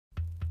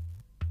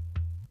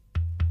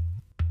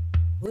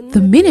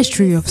The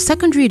Ministry of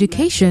Secondary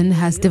Education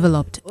has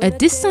developed a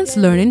distance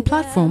learning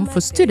platform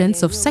for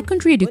students of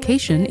secondary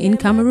education in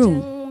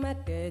Cameroon.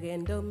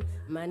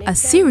 A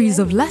series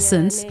of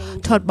lessons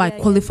taught by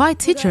qualified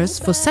teachers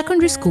for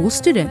secondary school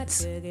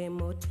students.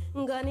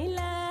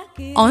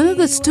 Under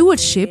the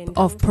stewardship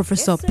of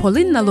Professor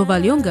Pauline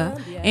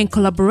Nalovalyonga, in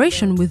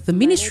collaboration with the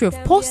Ministry of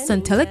Posts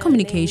and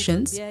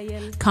Telecommunications,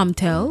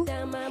 CAMTEL,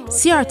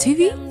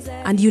 CRTV,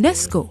 and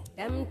UNESCO.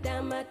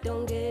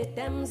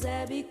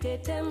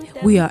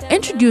 We are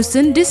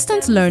introducing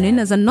distance learning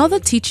as another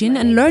teaching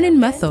and learning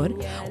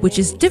method which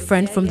is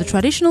different from the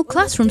traditional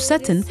classroom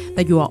setting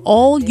that you are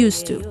all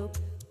used to.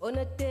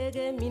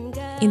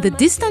 In the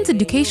distance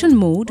education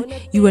mode,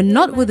 you are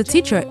not with the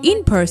teacher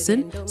in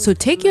person, so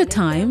take your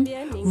time,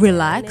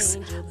 relax,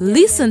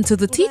 listen to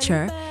the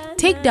teacher,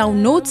 take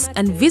down notes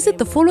and visit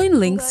the following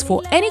links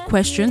for any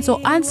questions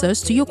or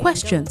answers to your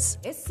questions.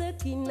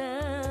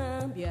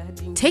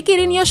 Take it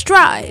in your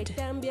stride.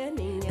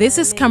 This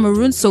is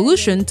Cameroon's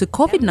solution to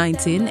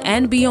COVID-19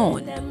 and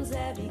beyond.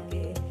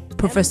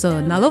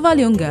 Professor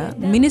Nalovalyonga,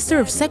 Minister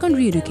of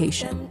Secondary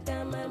Education.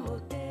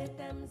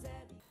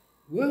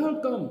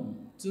 Welcome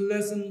to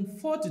lesson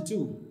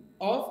 42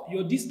 of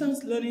your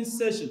distance learning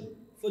session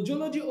for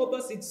Geology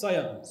USS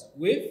Science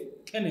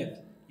with Kenneth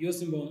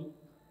Yosimbon.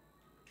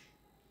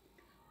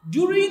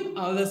 During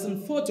our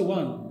lesson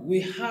 41,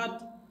 we had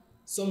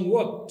some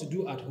work to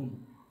do at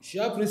home. We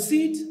shall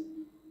proceed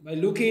by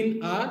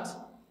looking at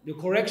the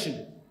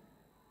correction.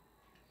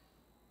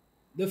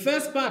 The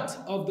first part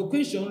of the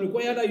question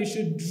required that you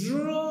should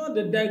draw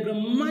the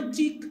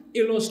diagrammatic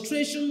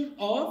illustration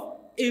of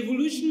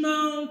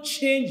evolutional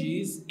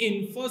changes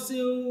in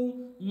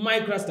fossil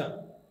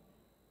microstar.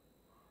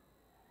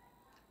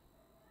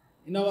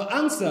 In our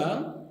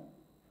answer,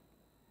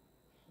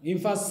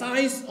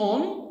 emphasize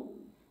on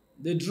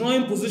the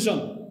drawing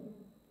position.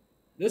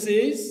 This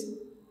is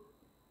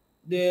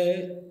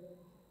the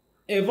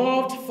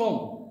evolved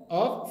form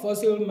of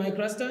fossil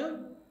microstar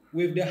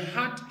with the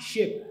heart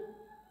shape.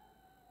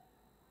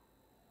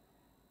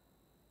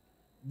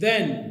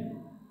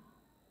 Then,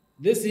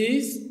 this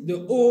is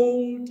the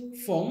old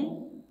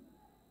form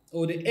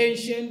or the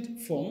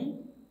ancient form.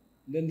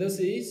 Then this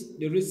is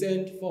the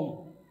recent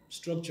form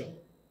structure.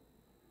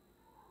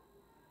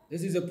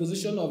 This is the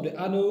position of the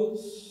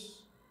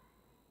anodes.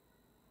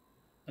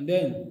 And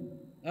then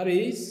that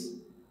is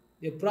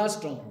the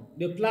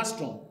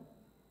plastron.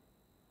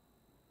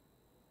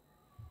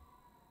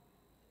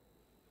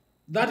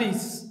 That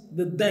is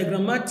the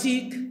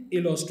diagrammatic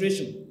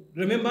illustration.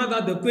 Remember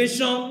that the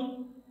question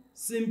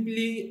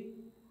simply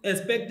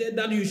expected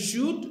that you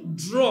should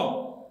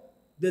draw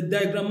the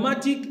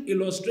diagrammatic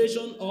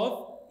illustration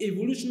of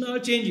evolutionary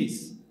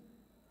changes.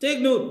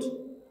 Take note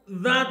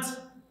that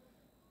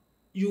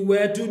you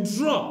were to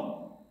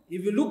draw.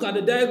 If you look at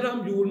the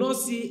diagram, you will not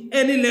see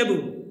any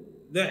label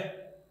there.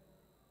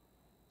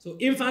 So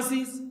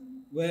emphasis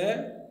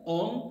were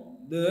on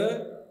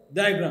the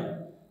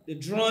diagram, the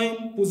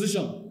drawing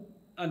position,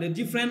 and the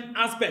different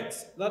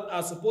aspects that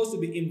are supposed to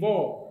be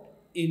involved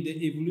in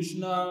the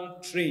evolutionary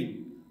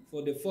train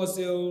for the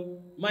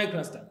fossil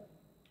microstar.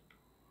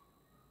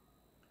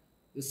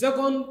 The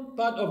second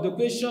part of the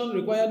question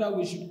required that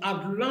we should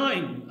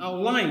outline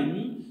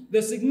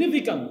the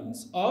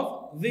significance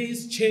of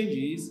these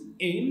changes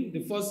in the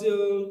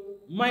fossil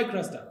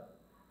microstar.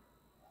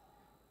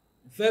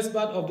 The first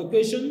part of the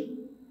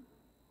question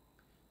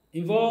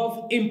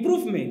involved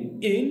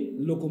improvement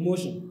in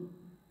locomotion.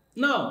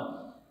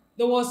 Now,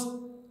 there was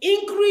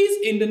increase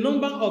in the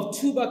number of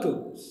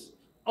tubercles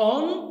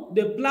on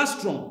the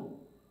plastron,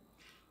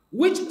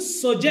 which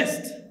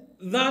suggests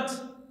that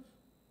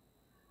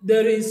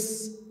there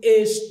is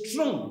a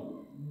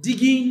strong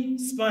digging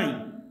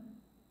spine.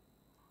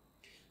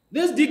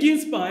 This digging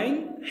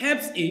spine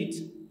helps it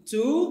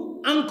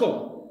to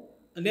anchor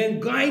and then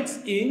guides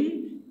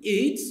in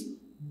its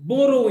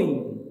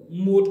burrowing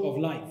mode of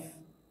life.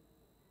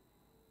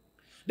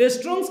 The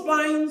strong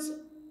spines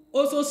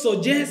also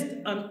suggest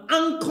an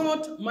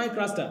anchored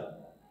microstar,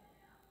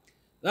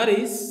 that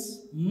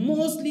is,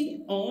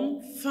 mostly on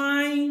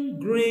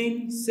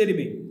fine-grained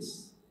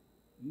sediments.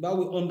 But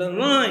we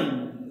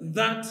underline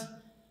that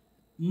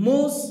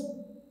most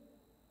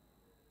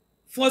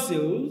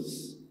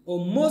fossils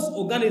or most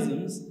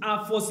organisms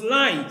are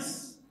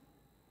fossilized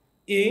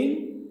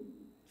in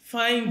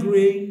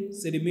fine-grained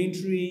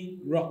sedimentary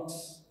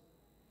rocks.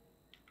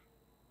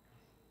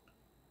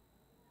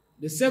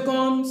 The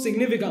second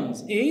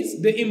significance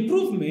is the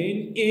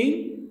improvement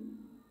in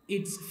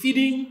its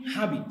feeding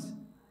habit.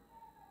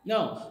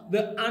 Now,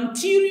 the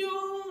anterior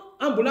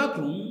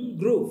ambulacrum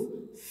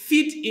groove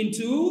fit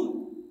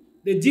into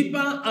the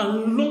deeper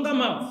and longer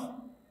mouth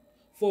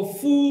for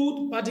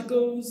food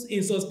particles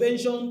in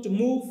suspension to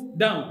move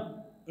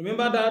down.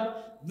 Remember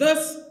that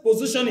this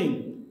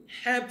positioning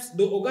helps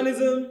the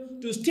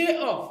organism to stay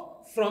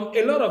off from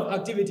a lot of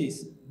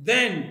activities.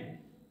 Then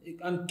it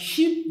can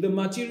keep the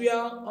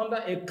material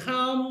under a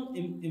calm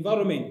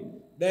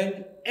environment.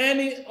 Then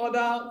any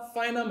other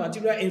finer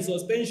material in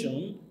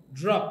suspension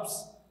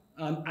drops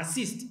and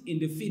assist in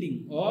the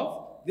feeding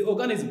of the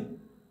organism.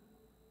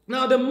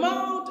 Now the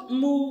mouth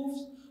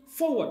moves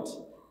forward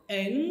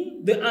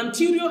and the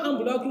anterior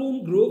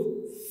ambulacrum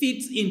groove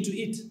fits into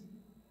it.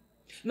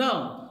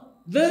 Now,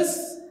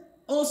 this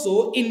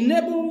also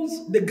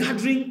enables the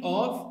gathering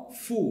of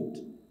food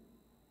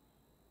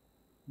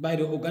by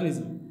the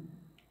organism.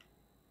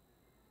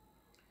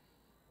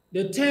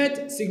 The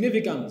third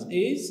significance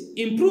is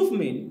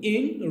improvement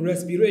in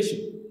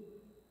respiration.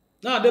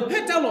 Now, the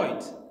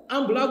petaloid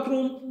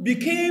ambulacrum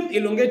became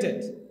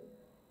elongated.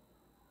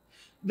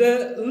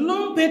 The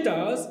long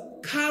petals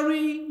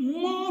carry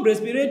more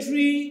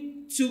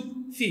respiratory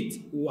tube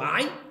feet.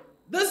 Why?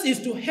 This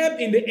is to help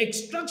in the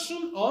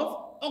extraction of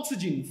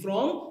oxygen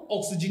from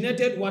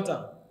oxygenated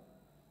water.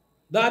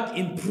 That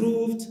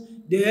improved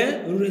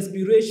the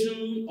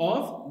respiration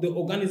of the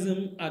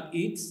organism at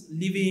its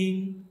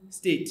living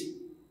state.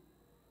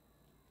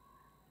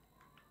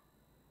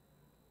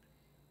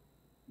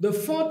 The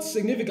fourth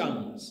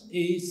significance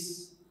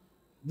is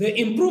the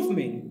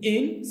improvement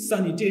in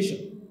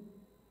sanitation.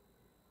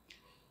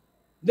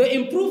 The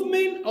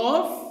improvement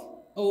of,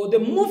 or the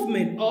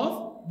movement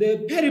of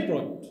the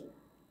periprod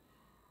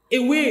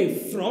away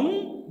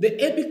from the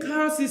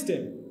apical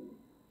system,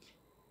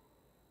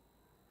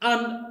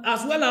 and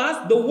as well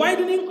as the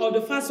widening of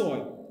the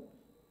fasciole,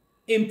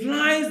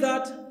 implies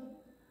that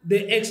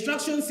the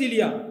extraction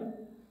cilia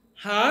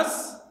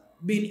has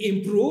been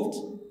improved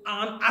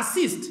and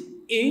assists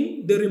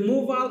in the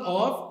removal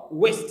of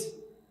waste.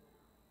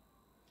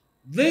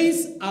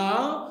 These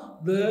are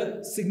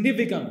the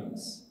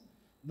significance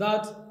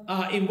that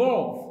are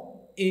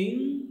involved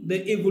in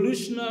the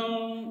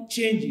evolutionary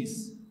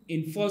changes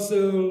in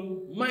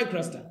fossil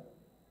microstar.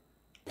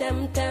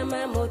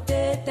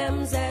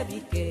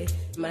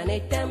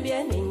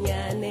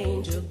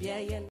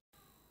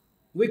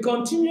 We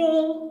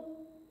continue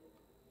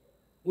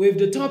with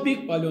the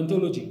topic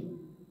paleontology.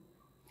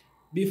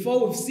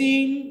 Before we've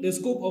seen the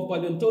scope of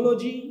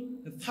paleontology,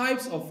 the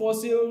types of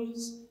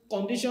fossils,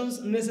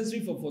 conditions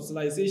necessary for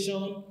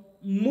fossilization,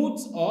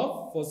 modes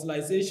of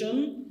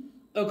fossilization,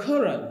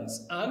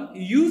 occurrence and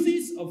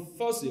uses of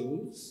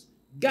fossils,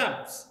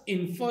 gaps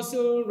in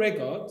fossil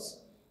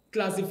records,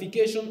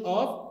 classification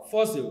of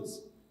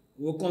fossils.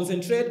 We'll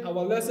concentrate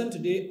our lesson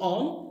today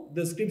on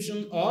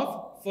description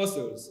of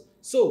fossils.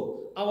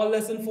 So, our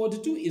lesson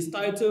 42 is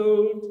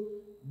titled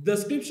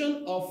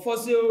Description of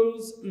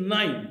Fossils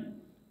 9.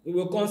 We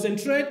will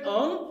concentrate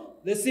on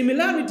the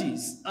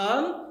similarities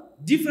and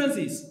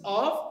differences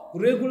of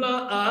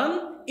regular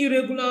and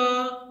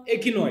irregular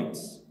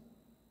echinoids.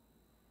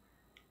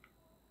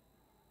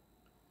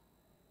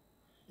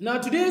 Now,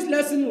 today's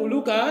lesson will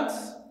look at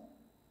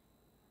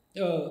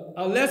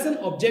our lesson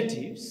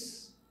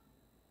objectives,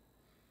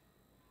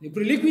 the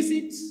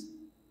prerequisites,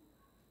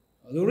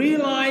 the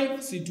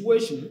real-life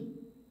situation,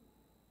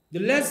 the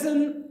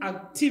lesson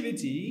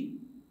activity.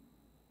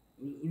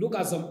 We'll look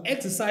at some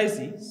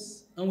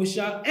exercises, and we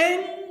shall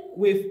end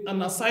with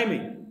an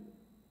assignment.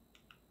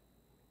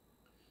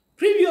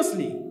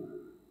 Previously,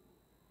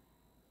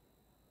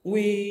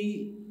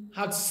 we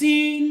had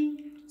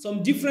seen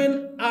some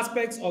different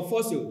aspects of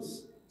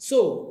fossils.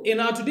 So,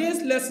 in our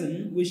today's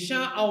lesson, we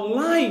shall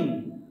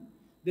outline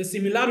the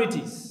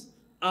similarities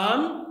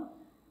and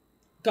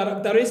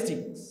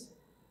characteristic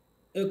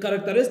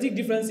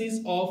differences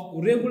of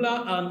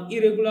regular and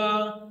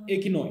irregular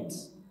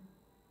echinoids.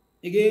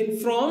 Again,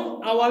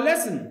 from our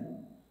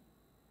lesson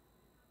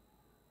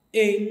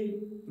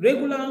in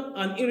regular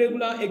and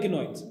irregular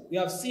echinoids, we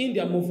have seen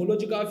their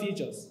morphological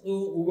features.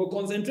 So we will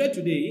concentrate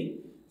today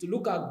to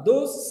look at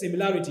those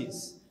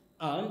similarities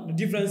and the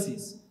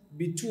differences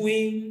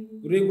between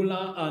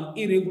regular and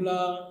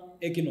irregular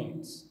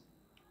echinoids.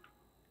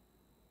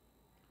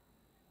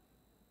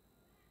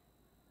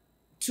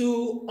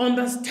 To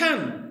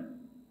understand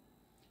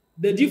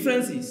the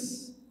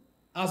differences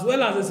as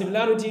well as the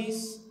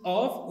similarities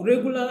of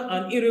regular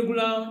and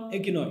irregular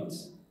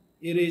echinoids,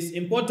 it is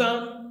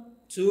important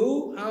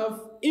to have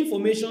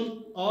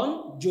information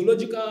on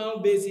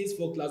geological basis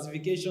for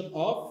classification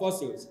of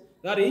fossils.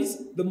 That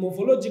is, the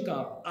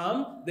morphological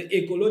and the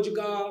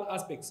ecological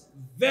aspects.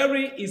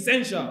 Very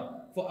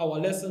essential for our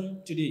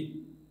lesson today.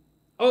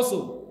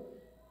 Also,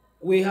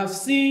 we have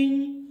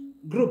seen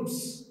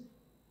groups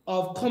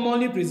of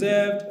commonly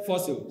preserved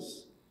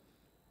fossils.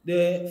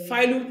 The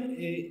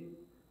Phylum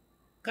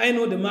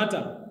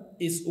Brachiopoda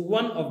is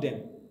one of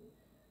them,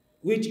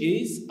 which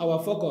is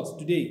our focus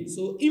today.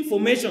 So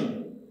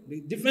information,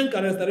 the different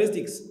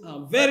characteristics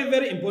are very,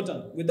 very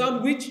important,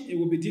 without which it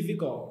will be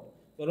difficult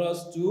for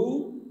us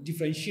to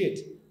differentiate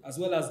as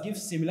well as give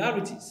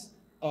similarities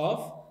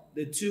of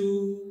the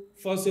two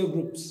fossil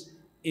groups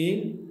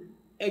in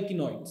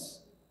echinoids.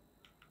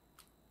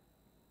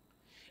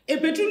 A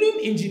petroleum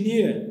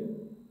engineer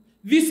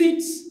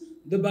visits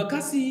the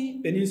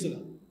Bakassi Peninsula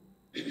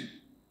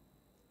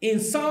in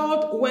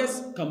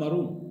southwest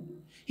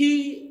Cameroon.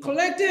 He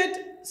collected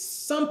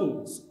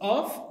samples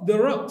of the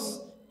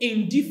rocks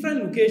in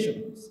different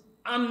locations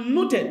and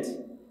noted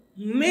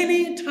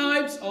many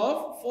types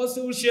of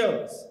fossil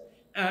shells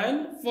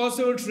and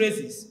fossil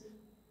traces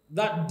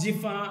that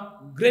differ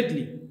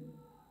greatly.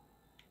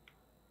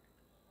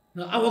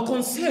 Now, our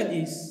concern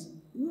is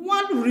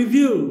what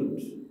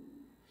revealed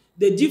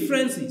the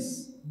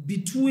differences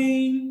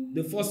between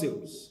the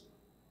fossils.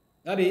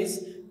 That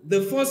is,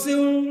 the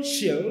fossil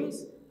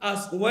shells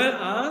as well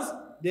as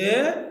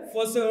the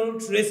fossil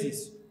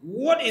traces.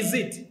 What is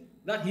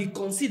it that he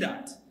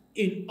considered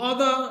in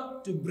order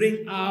to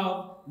bring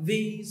out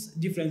these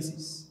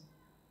differences?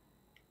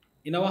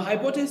 In our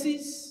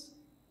hypothesis,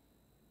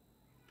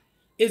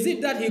 is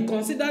it that he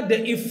considered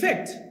the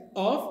effect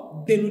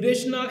of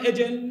denudational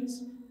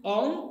agents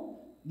on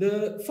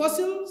the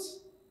fossils?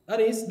 That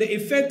is, the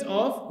effect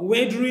of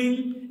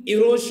weathering,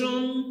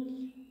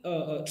 erosion,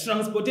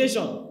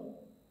 transportation.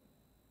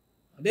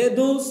 Are there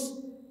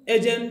those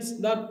agents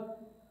that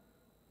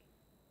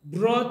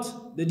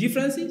brought the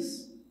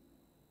differences?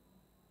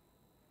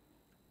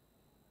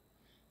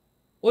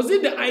 Was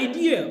it the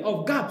idea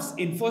of gaps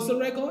in fossil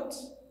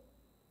records?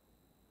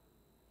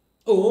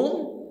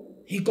 Or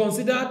he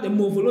considered the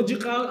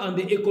morphological and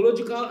the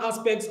ecological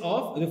aspects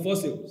of the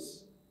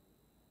fossils?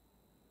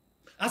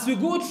 As we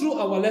go through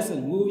our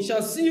lesson, we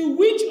shall see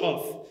which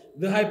of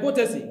the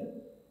hypotheses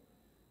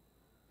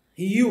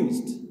he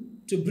used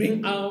to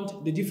bring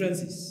out the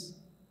differences.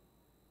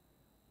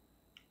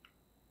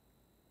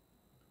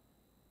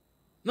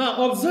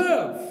 Now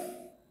observe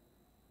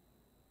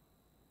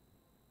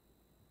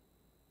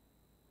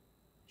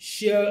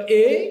shell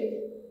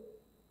A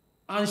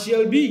and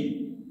shell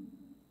B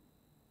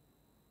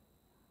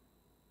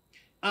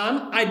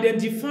and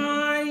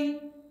identify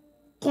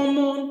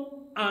common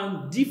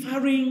and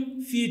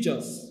differing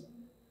features.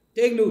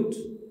 Take note,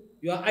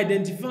 you are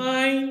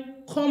identifying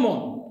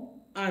common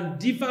and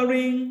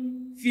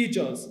differing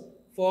features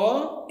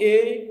for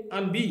A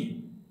and B.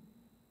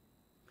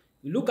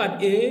 You look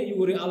at A, you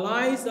will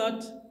realize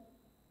that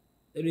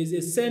there is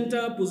a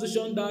center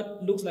position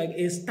that looks like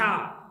a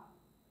star.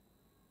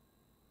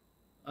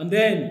 And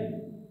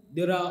then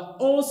there are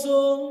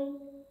also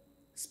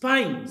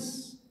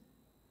spines.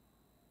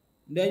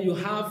 Then you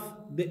have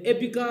the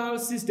apical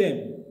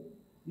system.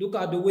 Look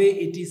at the way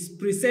it is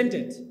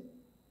presented.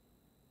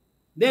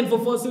 Then for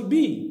fossil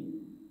B,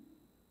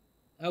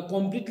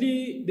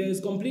 there is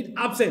complete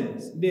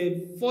absence.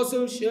 The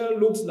fossil shell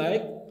looks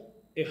like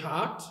a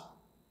heart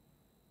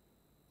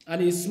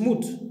and is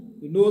smooth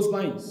with no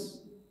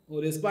spines,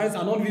 or the spines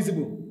are not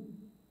visible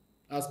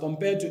as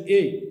compared to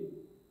A.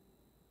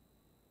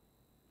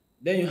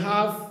 Then you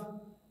have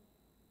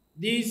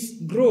this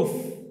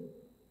growth,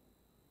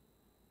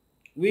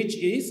 which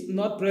is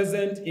not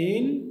present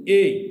in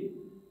A.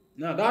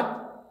 Now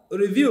that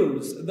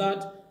reveals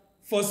that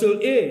fossil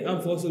A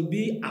and fossil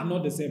B are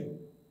not the same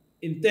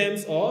in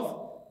terms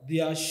of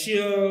their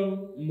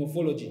shell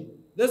morphology.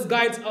 This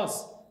guides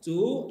us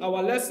to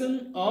our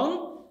lesson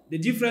on the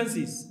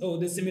differences or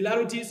the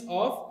similarities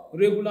of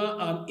regular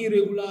and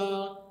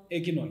irregular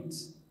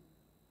echinoids.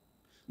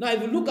 Now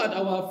if you look at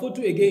our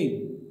photo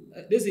again,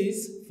 this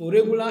is for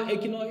regular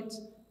echinoids,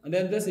 and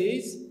then this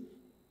is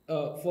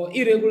for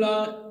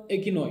irregular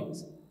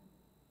echinoids.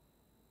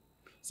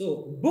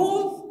 So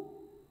both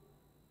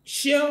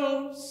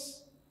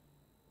shells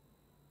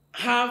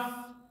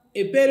have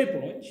a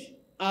periplogy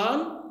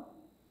and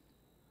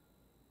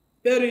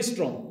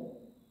peristrum.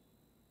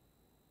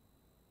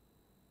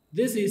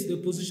 This is the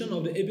position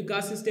of the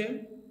apical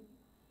system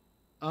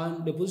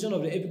and the position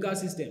of the apical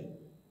system.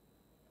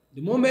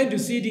 The moment you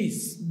see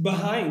this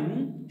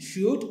behind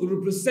should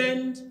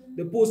represent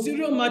the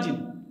posterior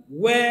margin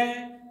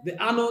where the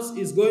anus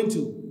is going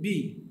to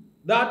be.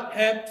 That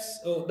helps,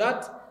 or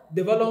that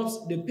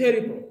develops the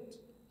periplot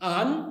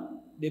and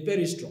the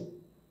peristrum.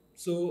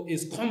 So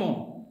it's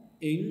common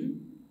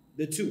in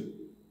the two.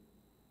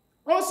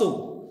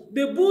 Also,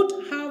 they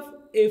both have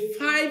a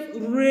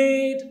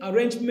 5-rayed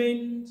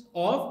arrangement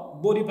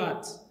of body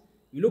parts.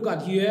 You look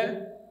at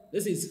here,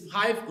 this is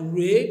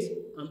 5-rayed,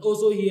 and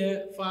also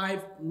here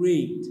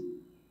 5-rayed.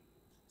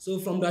 So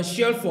from the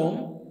shell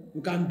form,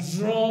 you can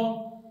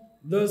draw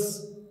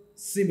those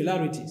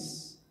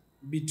similarities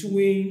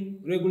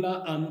between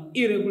regular and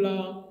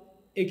irregular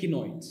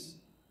echinoids.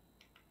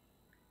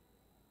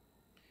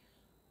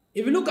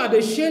 If you look at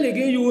the shell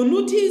again, you will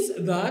notice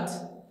that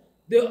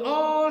they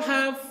all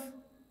have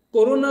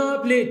coronal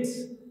plates.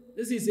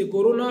 This is a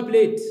coronal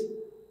plate.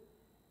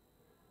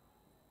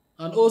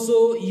 And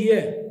also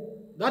here,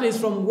 that is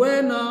from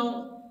where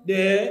now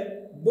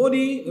the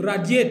body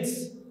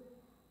radiates.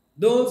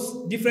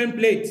 Those different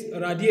plates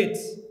radiate.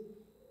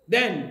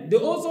 Then they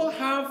also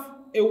have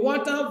a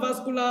water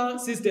vascular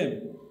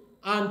system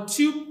and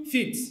tube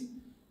feet.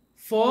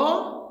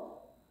 For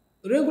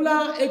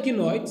regular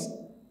echinoids,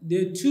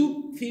 the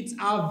tube feet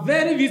are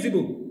very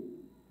visible,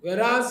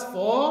 whereas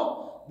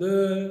for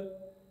the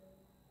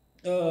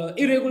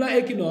irregular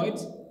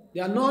echinoids,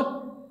 they are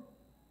not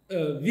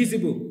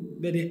visible,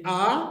 but they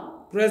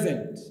are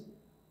present.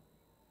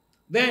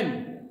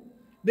 Then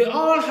they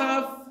all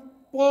have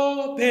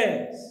 4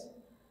 pairs,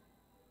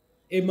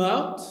 a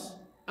mouth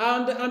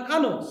and an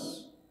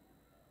anus.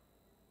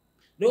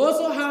 They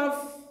also have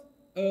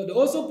they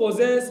also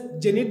possess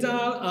genital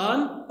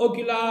and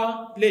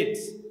ocular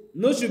plates.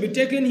 Note should be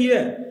taken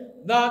here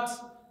that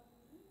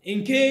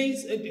in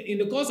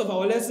the course of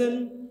our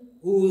lesson,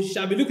 we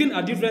shall be looking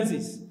at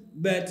differences,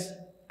 but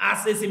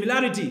as a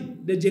similarity,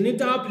 the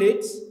genital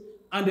plates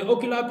and the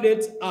ocular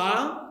plates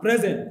are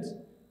present.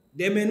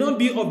 They may not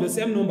be of the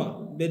same number,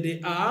 but they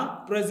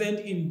are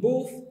present in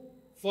both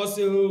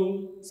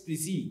fossil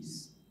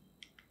species.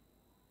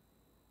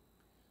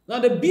 Now,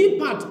 the B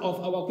part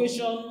of our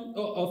question,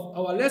 of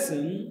our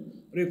lesson,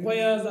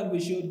 requires that we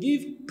should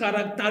give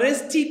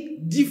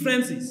characteristic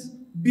differences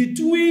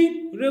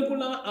between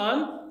regular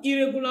and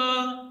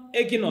irregular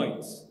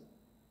echinoids.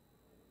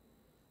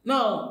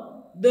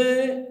 Now,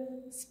 the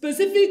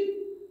specific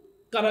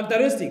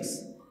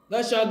characteristics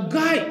that shall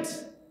guide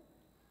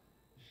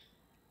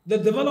the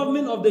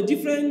development of the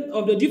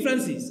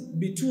differences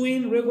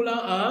between regular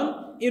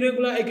and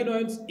irregular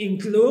echinoids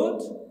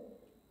include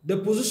the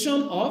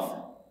position of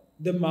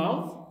the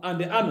mouth and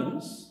the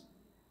anus,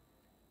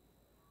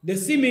 the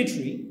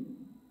symmetry,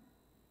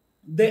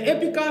 the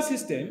apical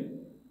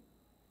system,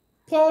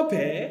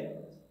 pulpa,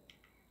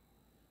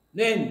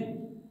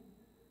 then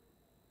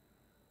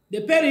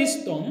the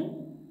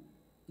peristome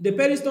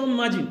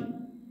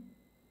margin,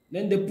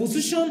 then the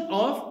position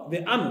of the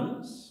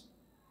anus,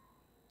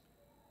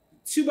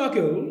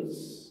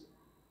 tubercles,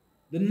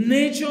 the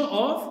nature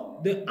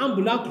of the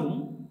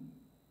ambulacrum,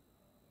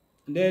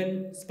 and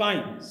then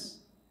spines.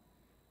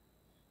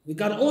 We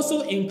can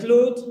also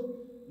include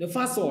the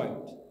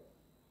fascioid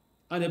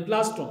and the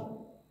plastron.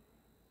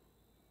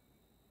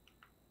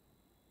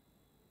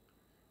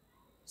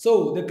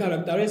 So the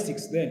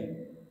characteristics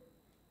then.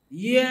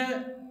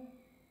 Here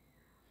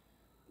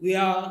we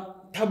are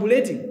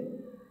tabulating,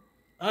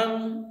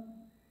 and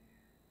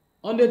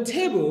on the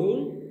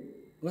table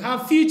we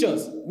have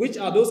features, which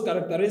are those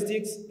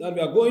characteristics that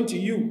we are going to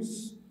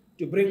use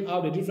to bring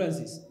out the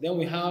differences. Then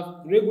we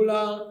have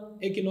regular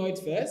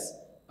echinoids first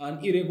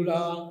and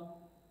irregular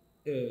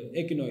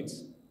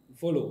echinoids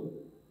follow.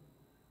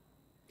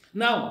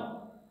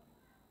 Now,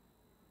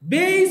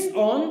 based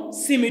on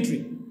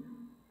symmetry,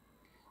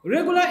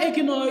 regular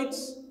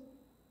echinoids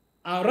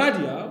are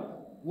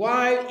radial,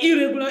 while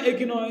irregular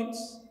echinoids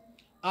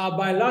are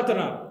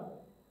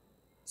bilateral.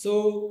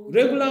 So,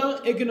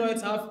 regular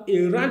echinoids have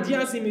a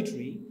radial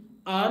symmetry,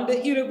 and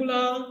the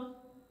irregular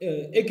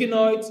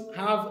echinoids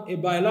have a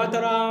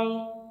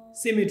bilateral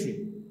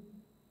symmetry.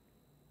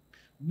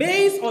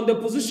 Based on the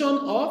position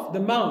of the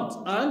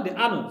mouth and the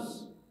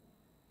anus,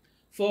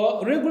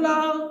 for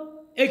regular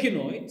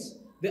echinoids,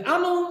 the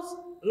anus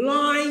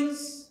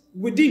lies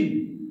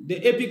within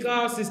the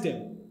apical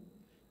system,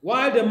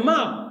 while the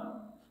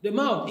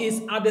mouth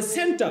is at the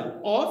center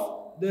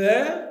of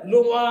the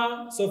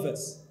lower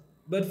surface.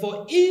 But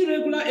for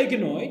irregular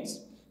echinoids,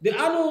 the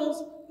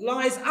anus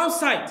lies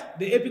outside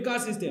the apical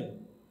system,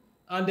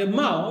 and the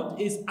mouth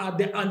is at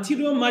the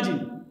anterior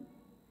margin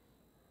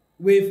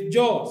with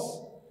jaws.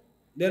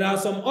 There are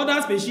some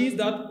other species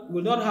that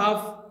will not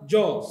have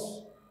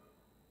jaws.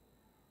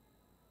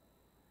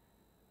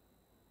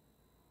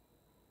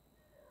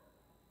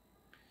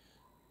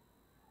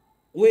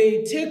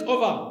 We take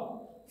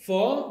over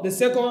for the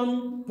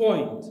second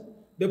point,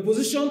 the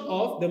position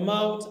of the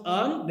mouth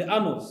and the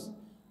anus.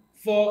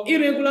 For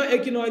irregular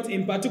echinoids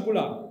in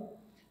particular,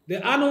 the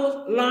anus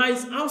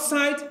lies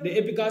outside the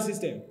apical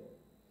system,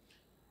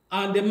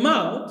 and the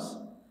mouth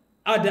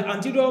at the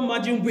anterior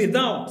margin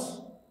without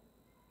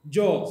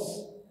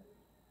jaws.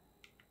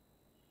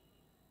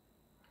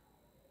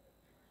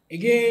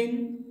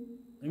 Again,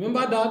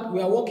 remember that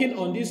we are working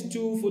on these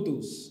two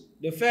photos.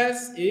 The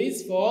first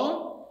is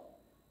for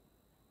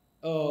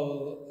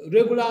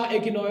regular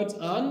echinoids,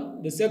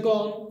 and the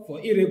second for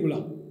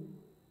irregular.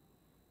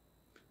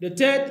 The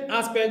third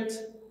aspect,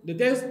 the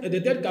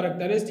third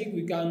characteristic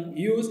we can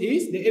use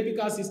is the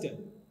apical system.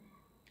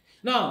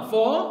 Now,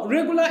 for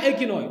regular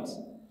echinoids,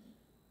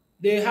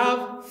 they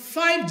have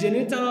 5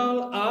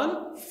 genital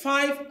and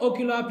 5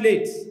 ocular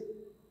plates.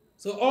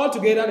 So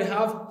altogether they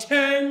have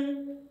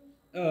 10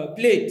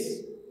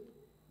 plates.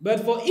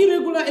 But for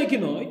irregular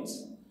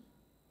echinoids,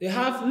 they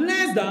have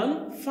less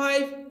than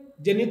 5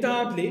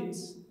 genital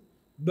plates,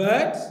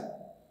 but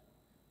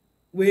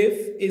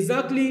with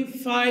exactly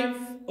 5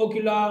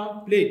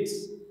 ocular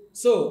plates.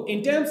 So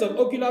in terms of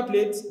ocular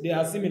plates, they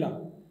are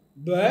similar,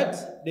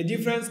 but the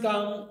difference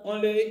comes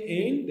only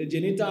in the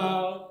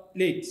genital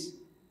plates.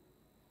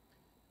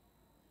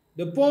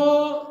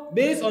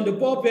 Based on the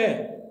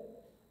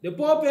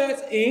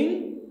pulpers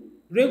in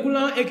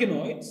regular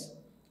echinoids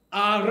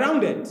are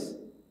rounded,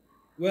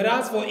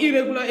 whereas for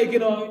irregular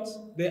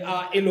echinoids, they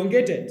are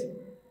elongated.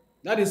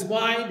 That is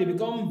why they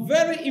become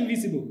very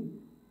invisible,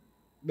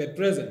 but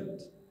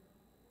present.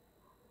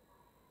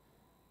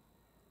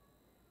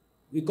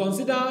 We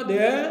consider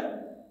the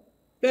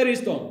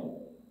peristome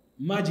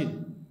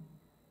margin.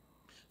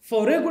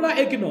 For regular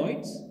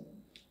echinoids,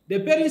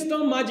 the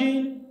peristome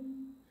margin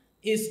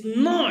is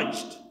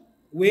notched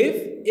with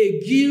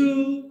a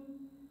gill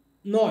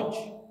notch.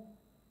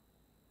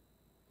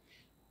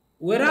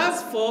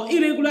 Whereas for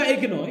irregular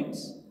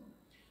echinoids,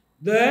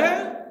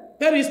 The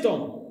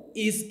peristome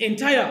is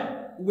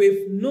entire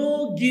with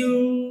no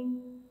gill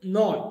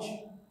notch.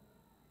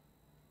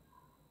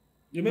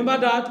 Remember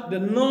that the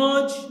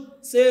notch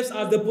serves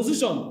as the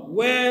position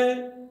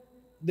where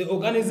the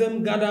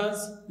organism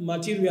gathers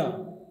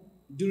material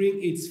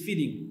during its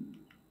feeding.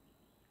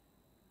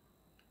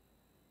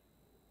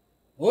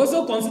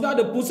 Also consider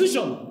the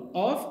position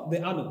of the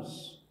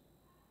anus.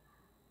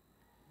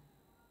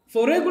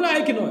 For regular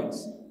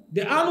echinoids,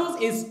 the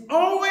anus is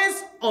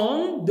always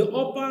on the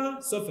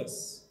upper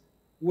surface,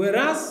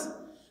 whereas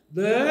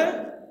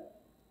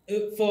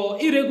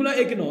for irregular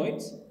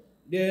echinoids,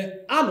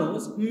 the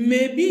anus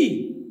may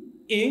be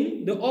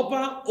in the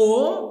upper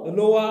or the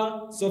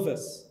lower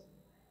surface.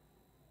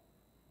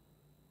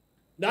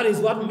 That is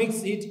what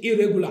makes it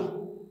irregular.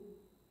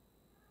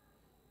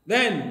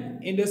 Then,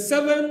 in the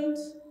seventh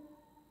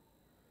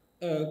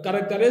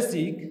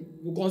characteristic,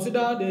 we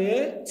consider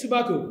the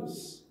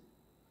tubercles.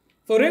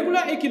 For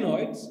regular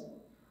echinoids,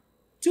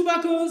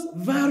 tubercles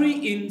vary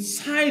in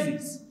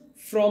sizes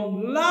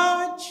from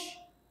large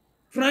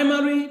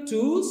primary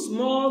to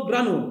small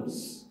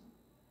granules.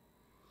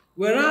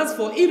 Whereas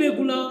for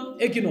irregular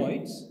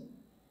echinoids,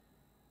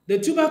 the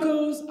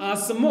tubercles are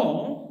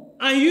small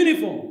and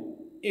uniform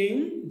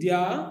in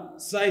their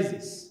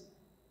sizes.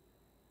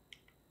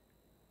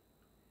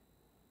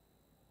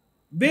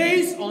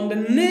 Based on the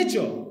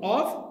nature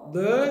of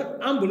the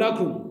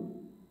ambulacrum,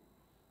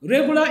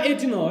 regular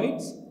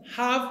echinoids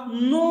have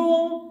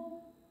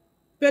no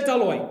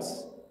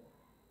petaloids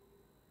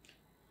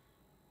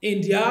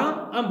in their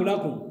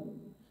ambulacrum,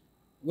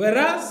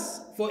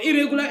 whereas for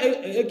irregular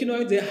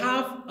echinoids, they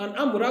have an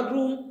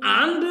ambulacrum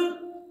and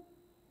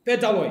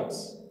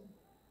petaloids.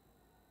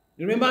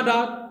 Remember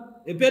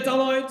that the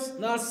petaloids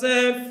now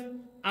serve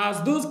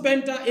as those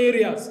penta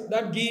areas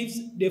that gives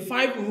the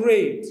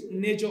five-rayed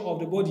nature of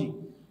the body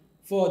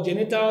for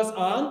genitals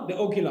and the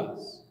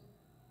oculars.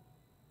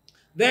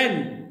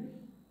 Then,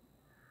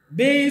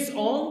 based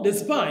on the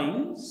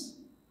spines,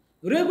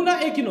 regular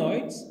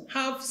echinoids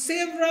have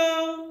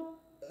several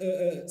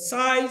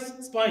size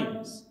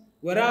spines,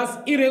 whereas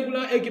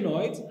irregular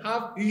echinoids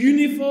have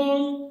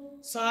uniform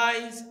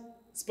size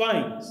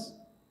spines.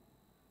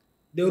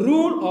 The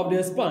role of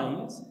their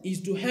spines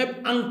is to help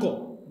anchor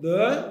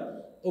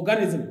the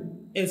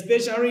organism,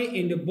 especially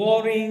in the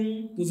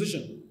boring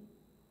position.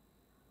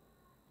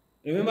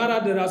 Remember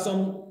that there are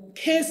some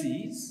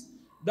cases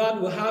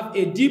that will have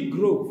a deep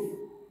growth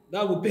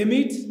that will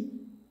permit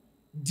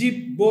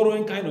deep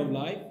burrowing kind of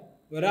life,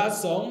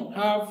 whereas some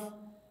have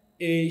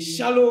a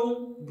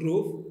shallow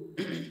growth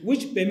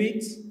which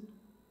permits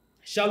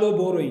shallow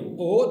burrowing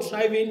or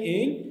thriving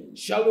in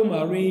shallow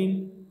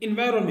marine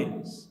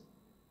environments.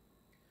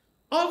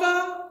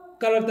 Other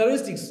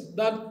characteristics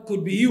that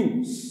could be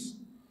used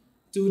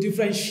to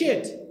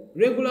differentiate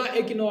regular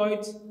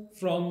echinoids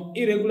from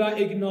irregular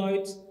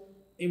echinoids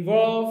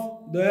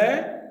involve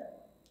the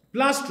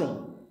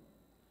plastron.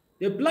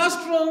 The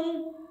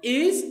plastron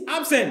is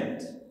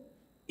absent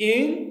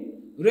in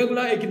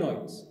regular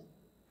echinoids,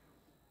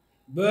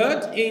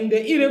 but in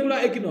the irregular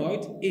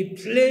echinoid,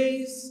 it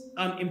plays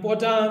an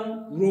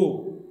important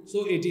role,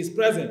 so it is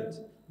present.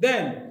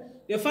 Then,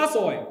 the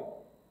fascia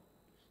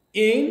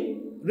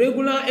in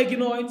regular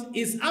echinoids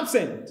is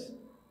absent,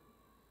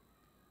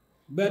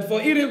 but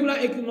for irregular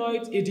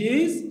echinoids, it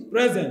is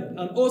present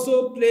and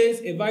also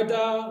plays a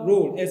vital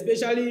role,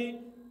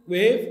 especially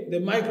with the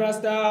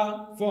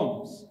microstar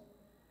forms.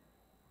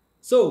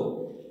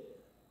 So,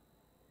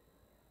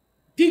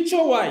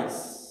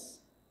 picture-wise,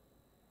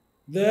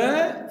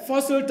 the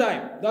fossil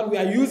type that we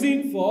are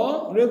using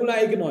for regular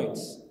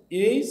echinoids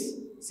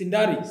is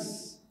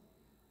Cindaris,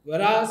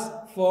 whereas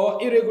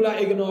for irregular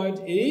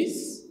echinoid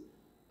is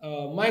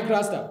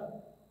microstar.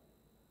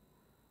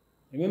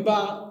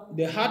 Remember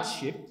the heart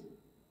shape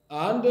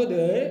and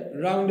the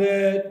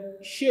rounded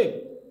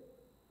shape.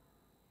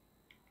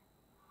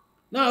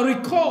 Now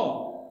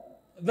recall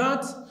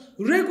that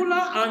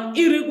regular and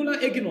irregular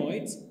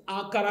echinoids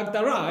are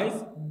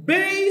characterized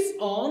based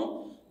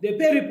on the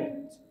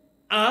peripod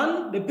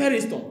and the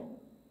peristome.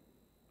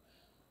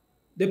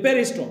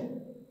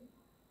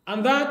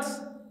 And that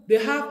they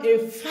have a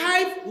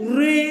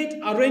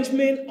five-rayed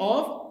arrangement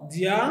of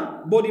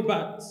their body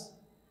parts.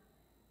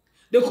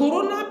 The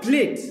coronal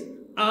plate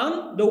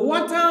and the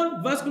water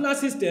vascular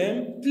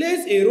system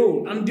plays a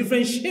role and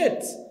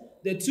differentiates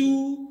the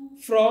two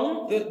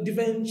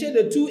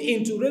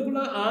into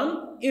regular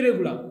and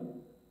irregular.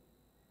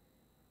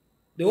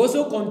 They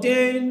also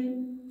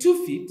contain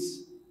 2 feet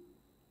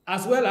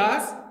as well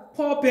as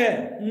paw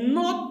pair,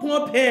 not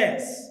paw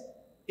pairs.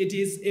 It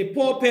is a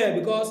paw pair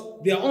because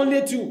there are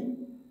only 2.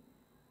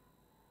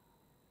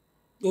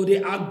 So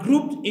they are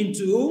grouped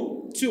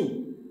into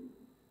 2.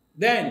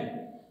 Then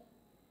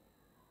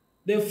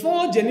the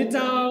 4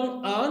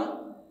 genital and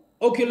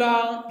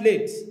ocular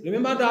plates.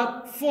 Remember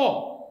that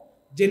 4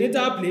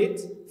 genital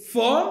plates,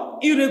 4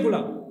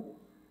 irregular.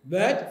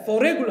 But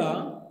for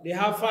regular, they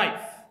have 5.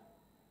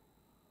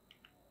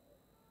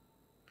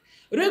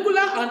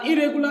 Regular and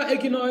irregular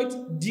echinoids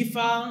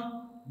differ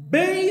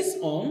based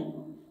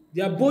on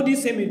their body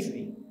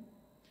symmetry,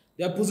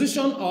 their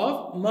position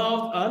of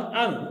mouth and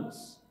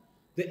anus,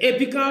 the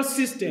apical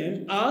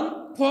system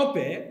and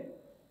pulpa,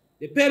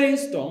 the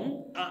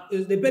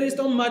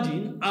peristome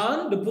margin,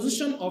 and the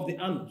position of the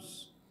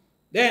anus.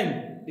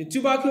 Then the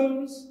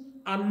tubercles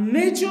and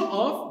nature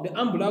of the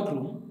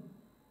ambulacrum.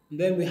 And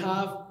then we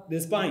have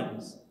the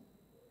spines.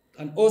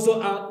 And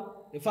also add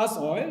the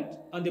fascioid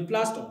and the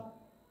plastron.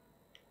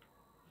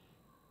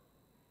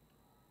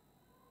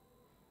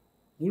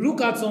 We'll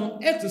look at some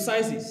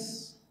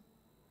exercises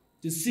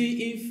to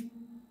see if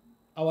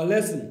our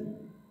lesson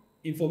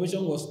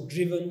information was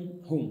driven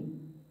home.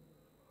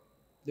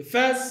 The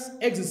first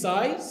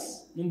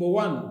exercise, number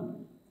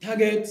 1,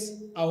 targets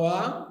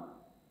our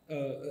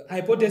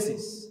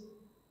hypothesis.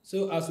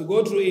 So as we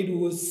go through it, we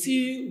will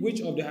see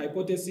which of the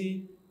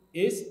hypotheses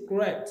is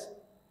correct.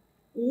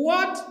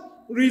 What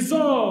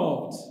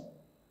resolved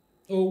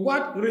or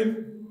what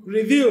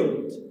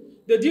revealed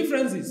the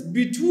differences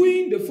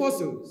between the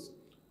fossils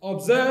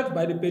observed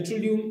by the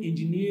petroleum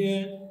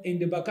engineer in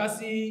the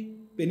Bakassi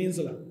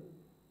Peninsula?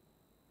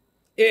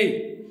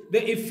 A.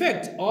 The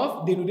effect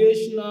of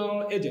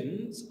denudational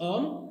agents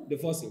on the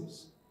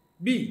fossils.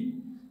 B.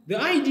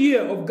 The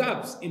idea of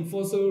gaps in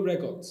fossil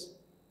records.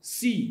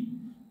 C.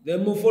 The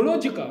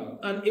morphological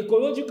and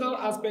ecological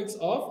aspects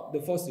of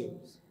the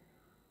fossils.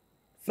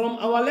 From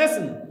our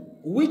lesson,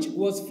 which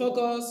was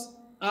focused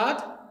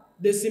at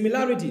the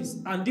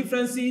similarities and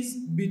differences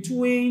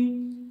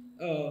between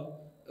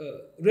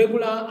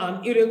regular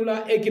and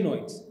irregular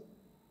echinoids,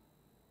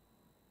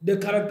 the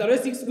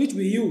characteristics which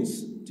we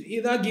use to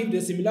either give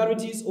the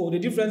similarities or the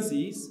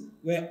differences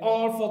were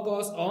all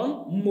focused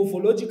on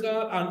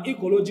morphological and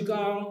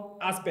ecological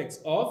aspects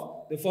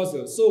of the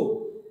fossils.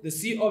 So the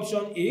C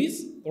option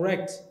is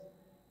correct.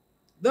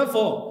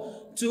 Therefore,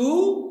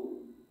 to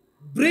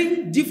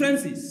bring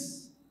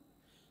differences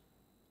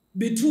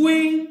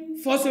between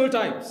fossil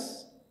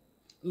types,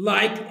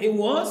 like it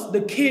was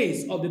the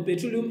case of the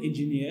petroleum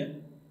engineer,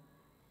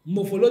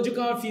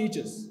 morphological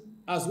features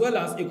as well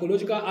as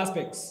ecological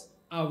aspects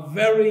are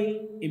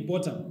very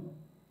important.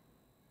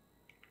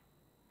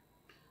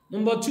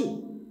 Number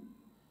 2,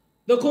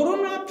 the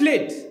coronal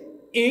plate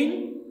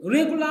in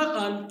regular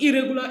and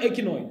irregular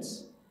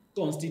echinoids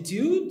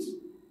constitute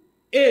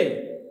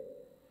A.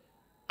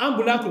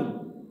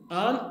 ambulacrum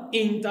and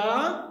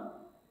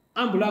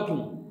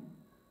interambulacrum.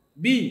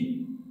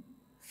 B.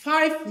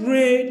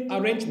 5-rayed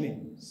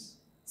arrangements.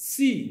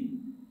 C.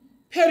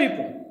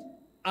 peripod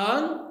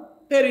and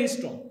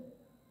peristrom.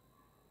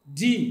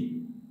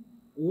 D.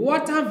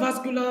 water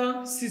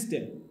vascular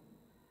system.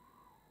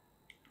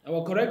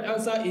 Our correct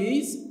answer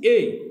is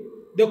A.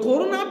 The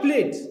coronal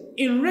plate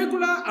in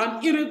regular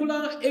and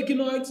irregular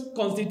echinoids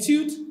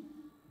constitute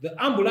the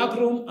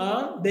ambulacrum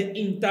and the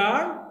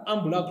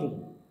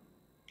interambulacrum.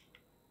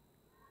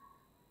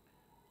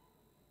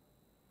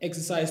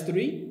 Exercise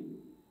 3.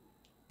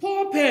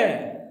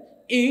 Pulpa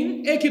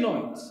in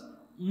echinoids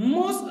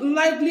most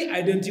likely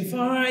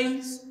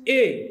identifies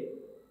A.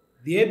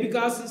 the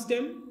apical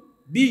system,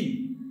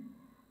 B.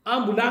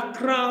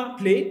 ambulacral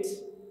plate,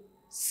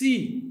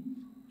 C.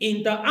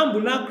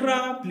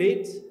 interambulacral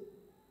plate,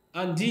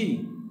 and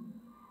D.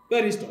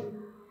 peristome.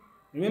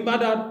 Remember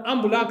that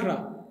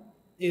ambulacra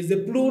is the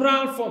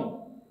plural form.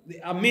 They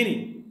are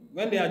many.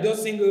 When they are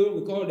just single,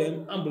 we call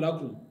them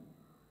ambulacrum.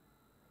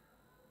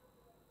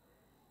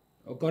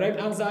 Our correct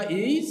answer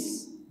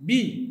is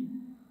B.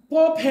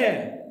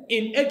 Pulpa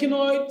in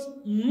echinoids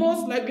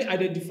most likely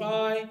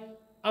identify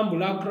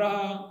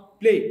ambulacral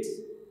plate.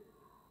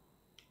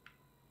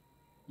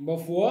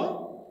 Number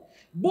 4,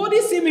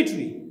 body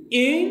symmetry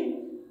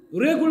in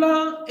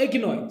regular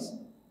echinoids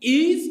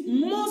is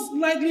most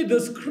likely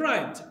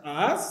described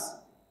as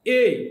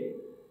A.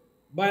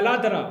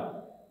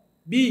 bilateral,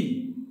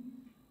 B.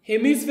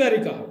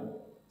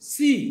 hemispherical,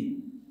 C.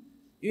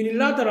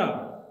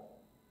 unilateral,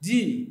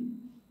 D.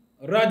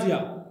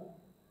 radial.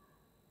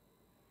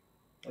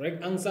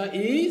 Correct answer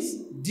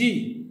is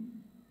D.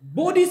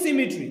 Body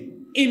symmetry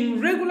in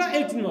regular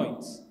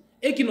echinoids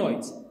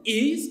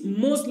is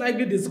most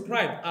likely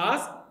described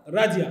as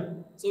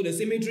radial. So the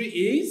symmetry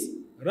is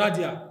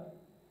radial.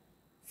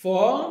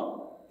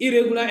 For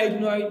irregular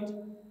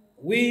echinoid,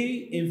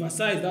 we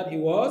emphasize that it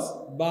was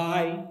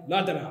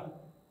bilateral.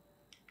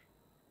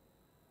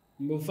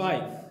 Number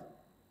 5.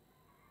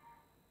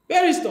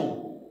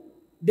 Peristome.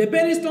 The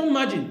peristome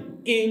margin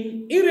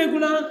in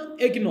irregular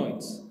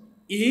echinoids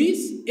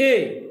is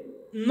A.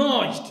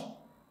 notched,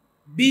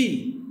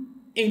 B.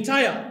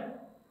 entire,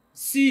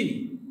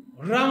 C.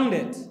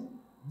 rounded,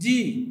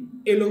 D.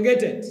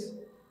 elongated.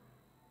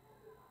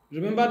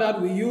 Remember that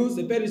we use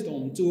the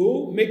peristome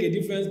to make a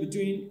difference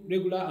between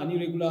regular and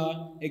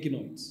irregular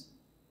echinoids.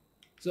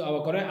 So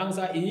our correct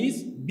answer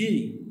is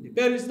B. The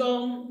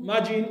peristome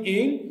margin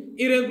in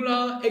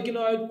irregular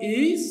echinoid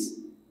is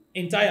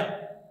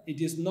entire. It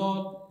is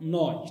not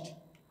notched.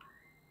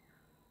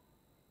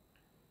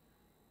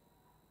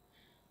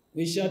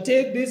 We shall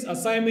take this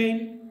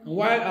assignment, and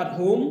while at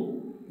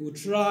home, we'll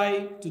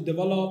try to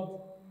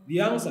develop the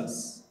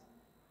answers.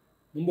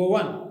 Number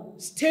 1.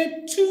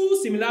 state two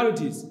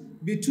similarities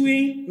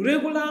between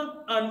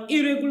regular and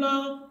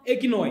irregular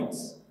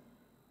echinoids.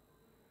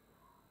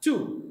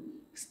 2.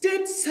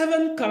 State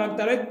 7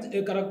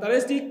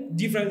 characteristic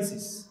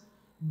differences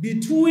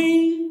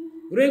between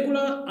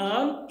regular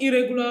and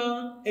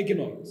irregular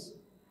echinoids.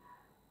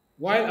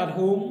 While at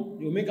home,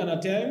 you make an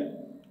attempt,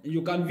 and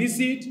you can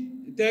visit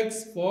the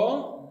text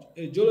for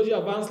a geology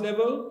advanced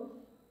level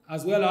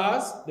as well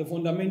as the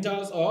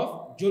fundamentals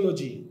of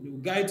geology. It will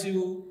guide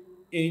you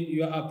in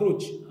your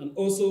approach and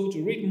also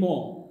to read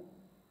more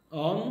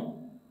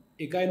on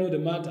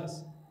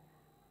echinodermatas.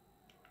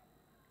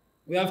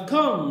 We have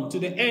come to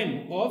the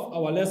end of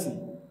our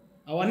lesson.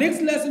 Our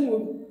next lesson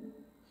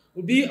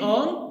will be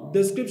on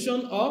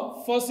description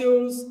of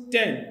fossils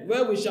 10,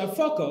 where we shall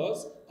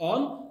focus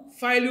on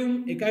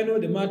phylum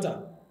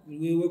echinodermata.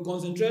 We will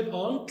concentrate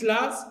on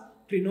class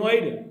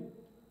Crinoidea.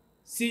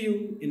 See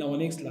you in our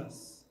next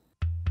class.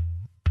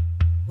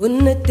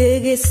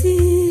 Unatege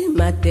si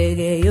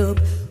matege yop,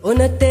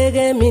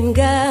 unatege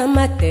minga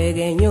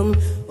matege nyum,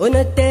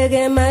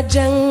 unatege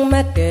majang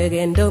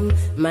matege ndom,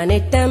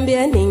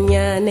 manetambia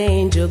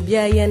ninyane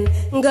njobyayen,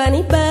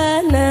 ngani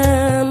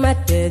bana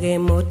matege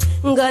mot,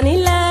 ngani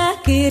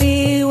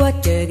lakiri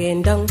watege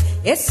ndong,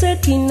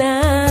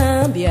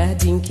 esakina bia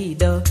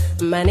dinkido,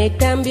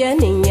 manetambia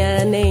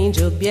ninyane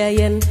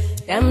njobyayen,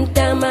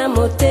 tamtama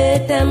mote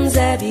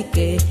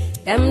tamzabike.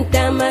 Tam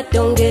tama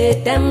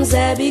tonge tam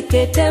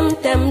zabike tam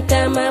tam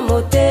tama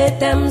mote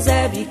tam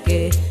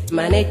zabike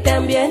mane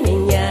tambia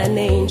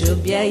ninyane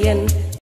njobyayen